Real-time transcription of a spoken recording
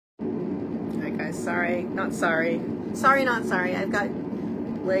guys. Sorry, not sorry. Sorry, not sorry. I've got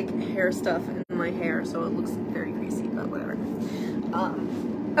like hair stuff in my hair, so it looks very greasy, but whatever.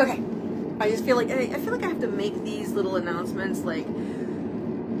 Okay. I just feel like I have to make these little announcements, like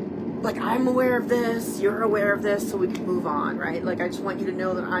I'm aware of this, you're aware of this, so we can move on, right? Like I just want you to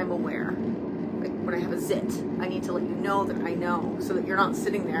know that I'm aware. Like when I have a zit, I need to let you know that I know, so that you're not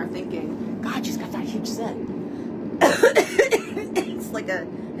sitting there thinking, God, she's got that huge zit. It's like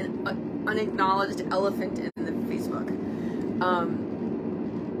an unacknowledged elephant in the Facebook.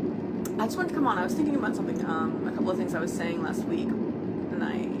 I just wanted to come on. I was thinking about something, a couple of things I was saying last week,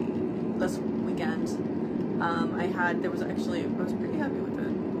 last weekend. I was pretty happy with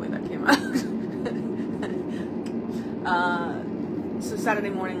the way that came out. So Saturday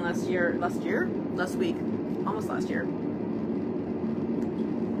morning last week, almost last year,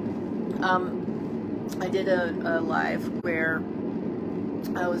 I did a live where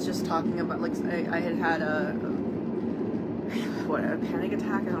I was just talking about, like, I had a panic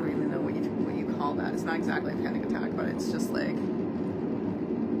attack? I don't even know what you call that. It's not exactly a panic attack, but it's just like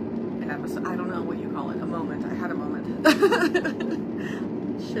I don't know what you call it. A moment. I had a moment. I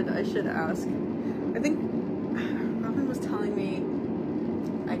should ask. I think Robin was telling me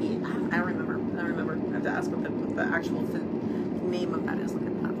I don't remember. I have to ask what the actual name of that is. Look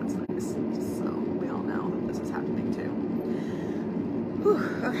at that. That's nice. Just so we all know that this is happening too. Whew,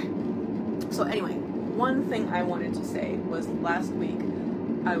 okay. So anyway, one thing I wanted to say was last week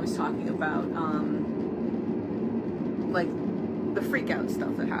I was talking about like the freak out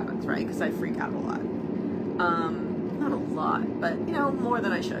stuff that happens, right? Because I freak out a lot. Not a lot, but you know, more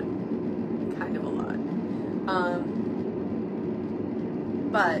than I should. Kind of a lot.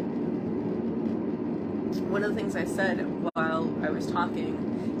 But one of the things I said while I was talking,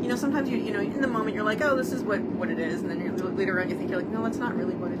 you know, sometimes you know, in the moment you're like, oh, this is what it is, and then later on you think, you're like, no, that's not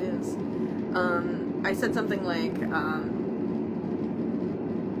really what it is. I said something like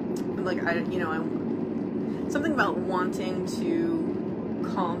something about wanting to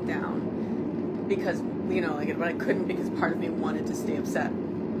calm down because, you know, like, but I couldn't because part of me wanted to stay upset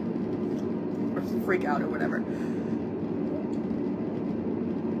or freak out or whatever.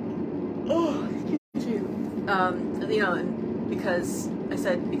 Oh, excuse you. You know, and because I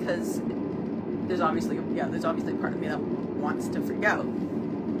said, because there's obviously a part of me that wants to freak out.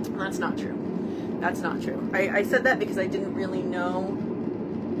 And that's not true. That's not true. I said that because I didn't really know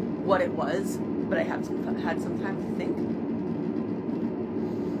what it was, but I had some time to think.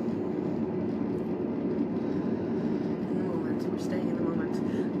 In the moment, we're staying in the moment.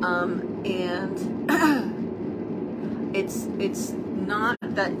 And it's not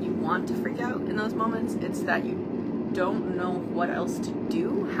that you want to freak out in those moments, it's that you don't know what else to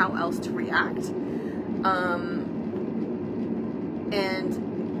do, how else to react. And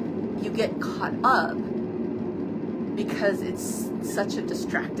you get caught up because it's such a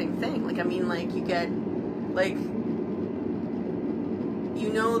distracting thing. Like, I mean, like, you get, like, you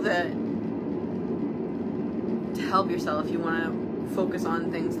know that to help yourself, you want to focus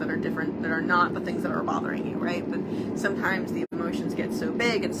on things that are different, that are not the things that are bothering you, right? But sometimes the emotions get so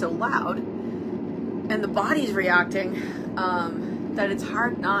big and so loud, and the body's reacting, that it's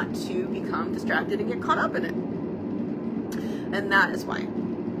hard not to become distracted and get caught up in it. And that is why we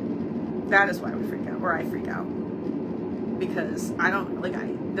freak out, or I freak out. Because I don't, like,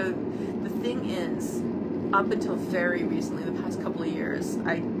 the thing is, up until very recently, the past couple of years,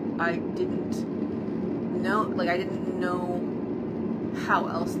 I didn't know how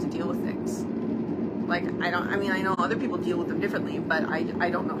else to deal with things. Like, I know other people deal with them differently, but I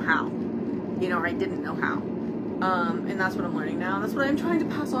don't know how. You know, or I didn't know how. And that's what I'm learning now. That's what I'm trying to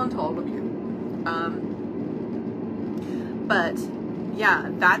pass on to all of you. But yeah,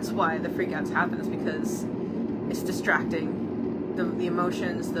 that's why the freakouts happen, is because it's distracting. The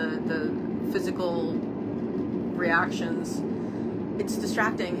emotions, the physical reactions, it's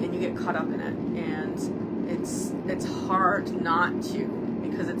distracting, and you get caught up in it. And it's hard not to,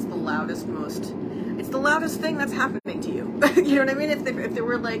 because it's the loudest thing that's happening to you. You know what I mean? If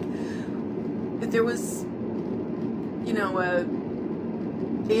there was, you know, a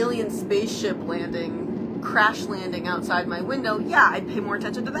alien spaceship crash landing outside my window, yeah, I'd pay more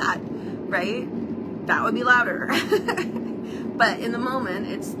attention to that, right? That would be louder. But in the moment,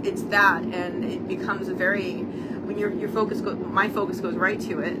 it's that, and it becomes when my focus goes right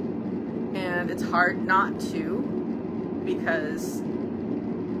to it, and it's hard not to, because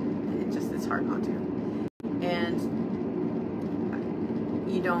it's hard not to. And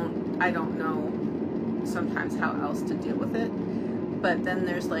I don't know sometimes how else to deal with it. But then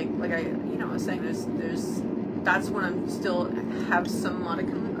there's like I was saying, there's that's when I'm still have some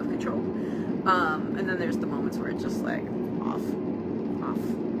modicum of control. And then there's the moments where it's just like off.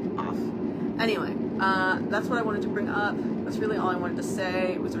 Anyway, that's what I wanted to bring up. That's really all I wanted to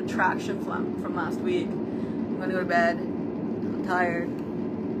say. It was a retraction from last week. I'm gonna go to bed. I'm tired.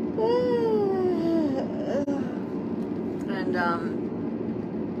 And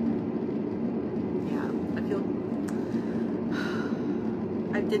yeah,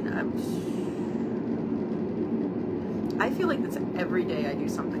 I feel like that's every day I do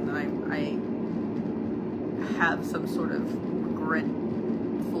something that I have some sort of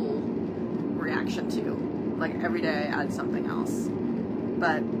regretful reaction to. Like every day I add something else,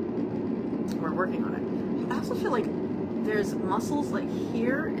 but we're working on it. I also feel like there's muscles like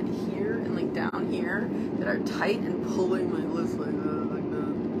here and like down here that are tight and pulling my list like that.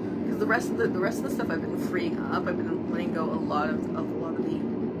 Because the rest of the stuff I've been freeing up. I've been letting go a lot of the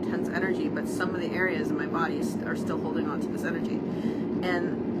tense energy, but some of the areas in my body are still holding on to this energy.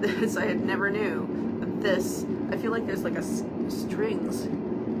 And this I had never knew. But this, I feel like there's like strings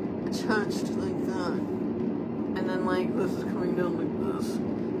attached like that, and then like this is coming down like this.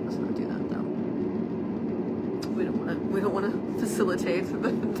 Let's not do that though. We don't want to facilitate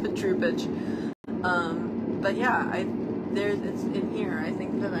the droopage. But yeah, it's in here. I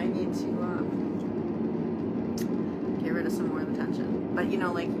think that I need to get rid of some more of the tension. But you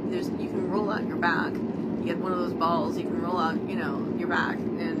know, like you can roll out your back. You get one of those balls. You can roll out, you know, your back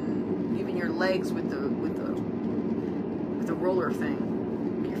and even your legs with the roller thing.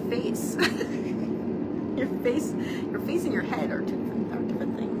 But your face, your face and your head are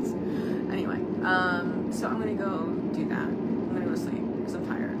different things. Anyway, so I'm gonna go do that. I'm gonna go to sleep because I'm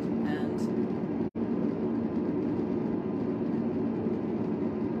tired, and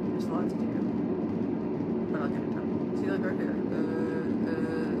there's a lot to do, but I'll get it done. See you later.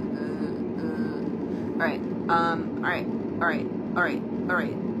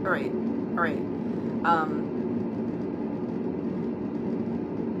 All right.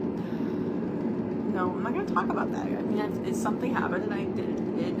 No, I'm not gonna talk about that. I mean, it's something happened and I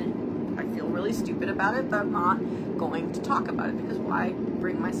did it. I feel really stupid about it, but I'm not going to talk about it because why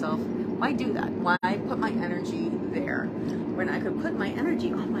do that? Why put my energy there when I could put my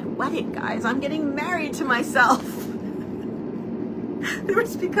energy on my wedding, guys? I'm getting married to myself.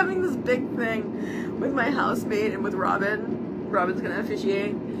 It's becoming this big thing with my housemate and with Robin. Robin's gonna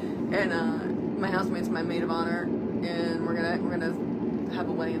officiate, and my housemate's my maid of honor, and we're gonna have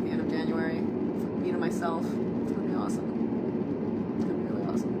a wedding at the end of January. Me and myself. It's gonna be awesome. It's gonna be really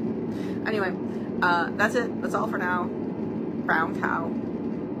awesome. Anyway, that's it. That's all for now. Brown cow.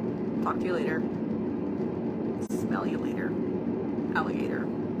 Talk to you later. Smell you later. Alligator.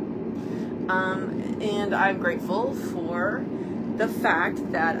 And I'm grateful for the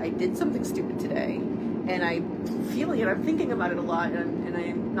fact that I did something stupid today, and I'm thinking about it a lot, and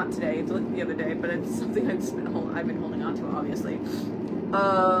I not today, the other day, but it's something I've been holding on to, obviously.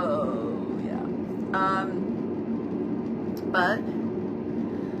 But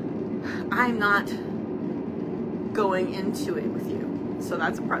I'm not going into it with you, so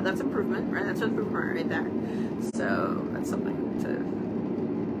that's improvement, right? That's an improvement right there. So that's something to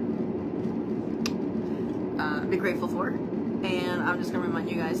be grateful for. And I'm just gonna remind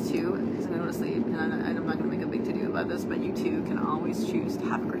you guys too, because I'm going to sleep, and I'm not gonna make a big to-do about this, but you too can always choose to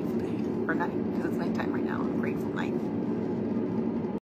have a grateful day or night, because it's nighttime right now.